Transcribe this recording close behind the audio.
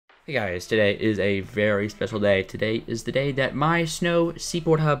Hey guys, today is a very special day. Today is the day that my Snow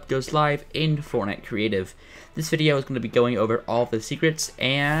Seaboard Hub goes live in Fortnite Creative. This video is going to be going over all the secrets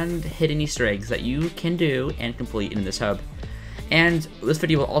and hidden Easter eggs that you can do and complete in this hub. And this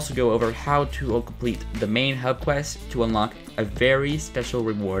video will also go over how to complete the main hub quest to unlock a very special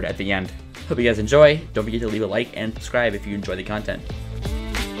reward at the end. Hope you guys enjoy. Don't forget to leave a like and subscribe if you enjoy the content.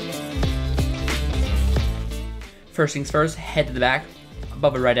 First things first, head to the back.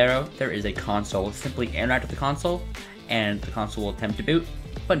 Above a red arrow, there is a console. Simply interact with the console, and the console will attempt to boot,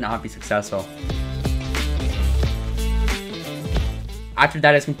 but not be successful. After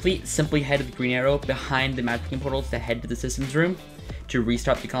that is complete, simply head to the green arrow behind the matchmaking portals to head to the systems room to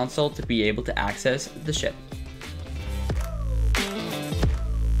restart the console to be able to access the ship.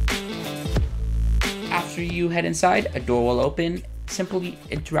 After you head inside, a door will open. Simply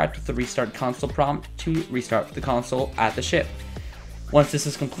interact with the restart console prompt to restart the console at the ship. Once this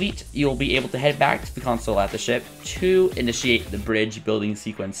is complete, you'll be able to head back to the console at the ship to initiate the bridge building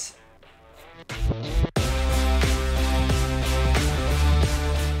sequence.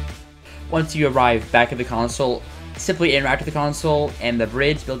 Once you arrive back at the console, simply interact with the console and the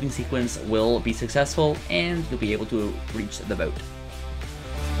bridge building sequence will be successful and you'll be able to reach the boat.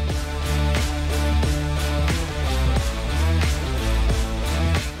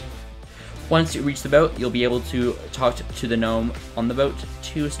 Once you reach the boat, you'll be able to talk to the gnome on the boat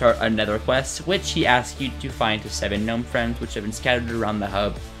to start another quest, which he asks you to find his 7 gnome friends which have been scattered around the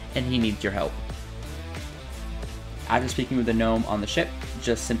hub, and he needs your help. After speaking with the gnome on the ship,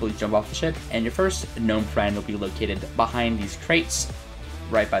 just simply jump off the ship, and your first gnome friend will be located behind these crates,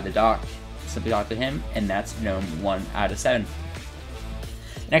 right by the dock. Simply talk to him, and that's gnome 1 out of 7.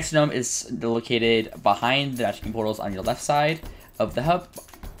 Next gnome is located behind the matchmaking portals on your left side of the hub.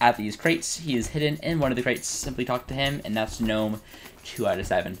 At these crates, he is hidden in one of the crates. Simply talk to him, and that's gnome 2 out of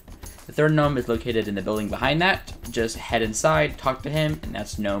 7. The third gnome is located in the building behind that. Just head inside, talk to him, and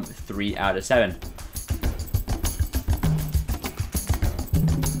that's gnome 3 out of 7.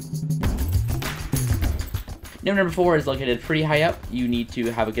 Gnome number 4 is located pretty high up. You need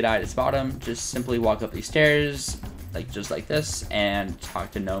to have a good eye to spot him. Just simply walk up these stairs, just like this, and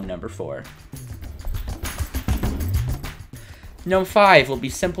talk to gnome number 4. Gnome 5 will be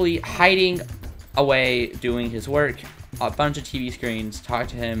simply hiding away doing his work. A bunch of TV screens. Talk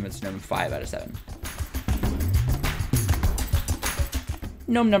to him. It's gnome 5 out of 7.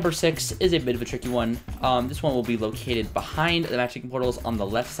 Gnome number 6 is a bit of a tricky one. This one will be located behind the matchmaking portals on the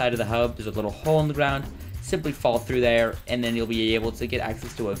left side of the hub. There's a little hole in the ground. Simply fall through there, and then you'll be able to get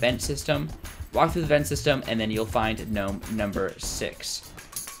access to a vent system. Walk through the vent system, and then you'll find gnome number 6.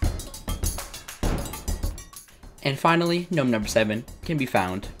 And finally, gnome number 7 can be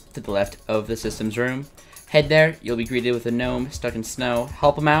found to the left of the systems room. Head there, you'll be greeted with a gnome stuck in snow.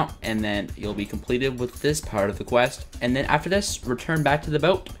 Help him out, and then you'll be completed with this part of the quest. And then after this, return back to the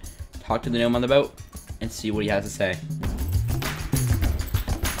boat, talk to the gnome on the boat, and see what he has to say.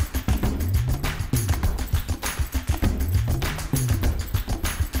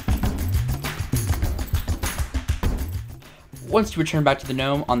 Once you return back to the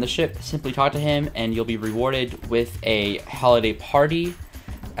gnome on the ship, simply talk to him and you'll be rewarded with a holiday party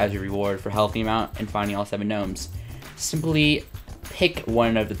as your reward for helping him out and finding all 7 gnomes. Simply pick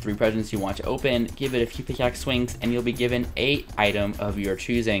one of the 3 presents you want to open, give it a few pickaxe swings, and you'll be given an item of your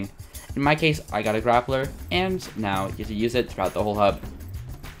choosing. In my case, I got a grappler, and now you get to use it throughout the whole hub.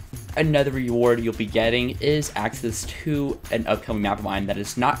 Another reward you'll be getting is access to an upcoming map of mine that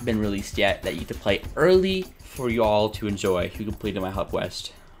has not been released yet that you get to play early for you all to enjoy who completed my hub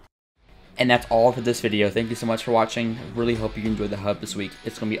quest. And that's all for this video. Thank you so much for watching. I really hope you enjoyed the hub this week.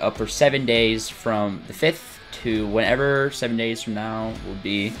 It's going to be up for 7 days from the 5th to whenever 7 days from now will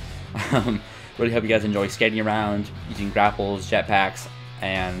be. Really hope you guys enjoy skating around, using grapples, jetpacks,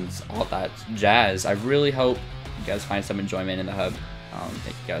 and all that jazz. I really hope you guys find some enjoyment in the hub.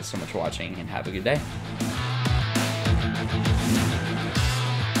 Thank you guys so much for watching and have a good day.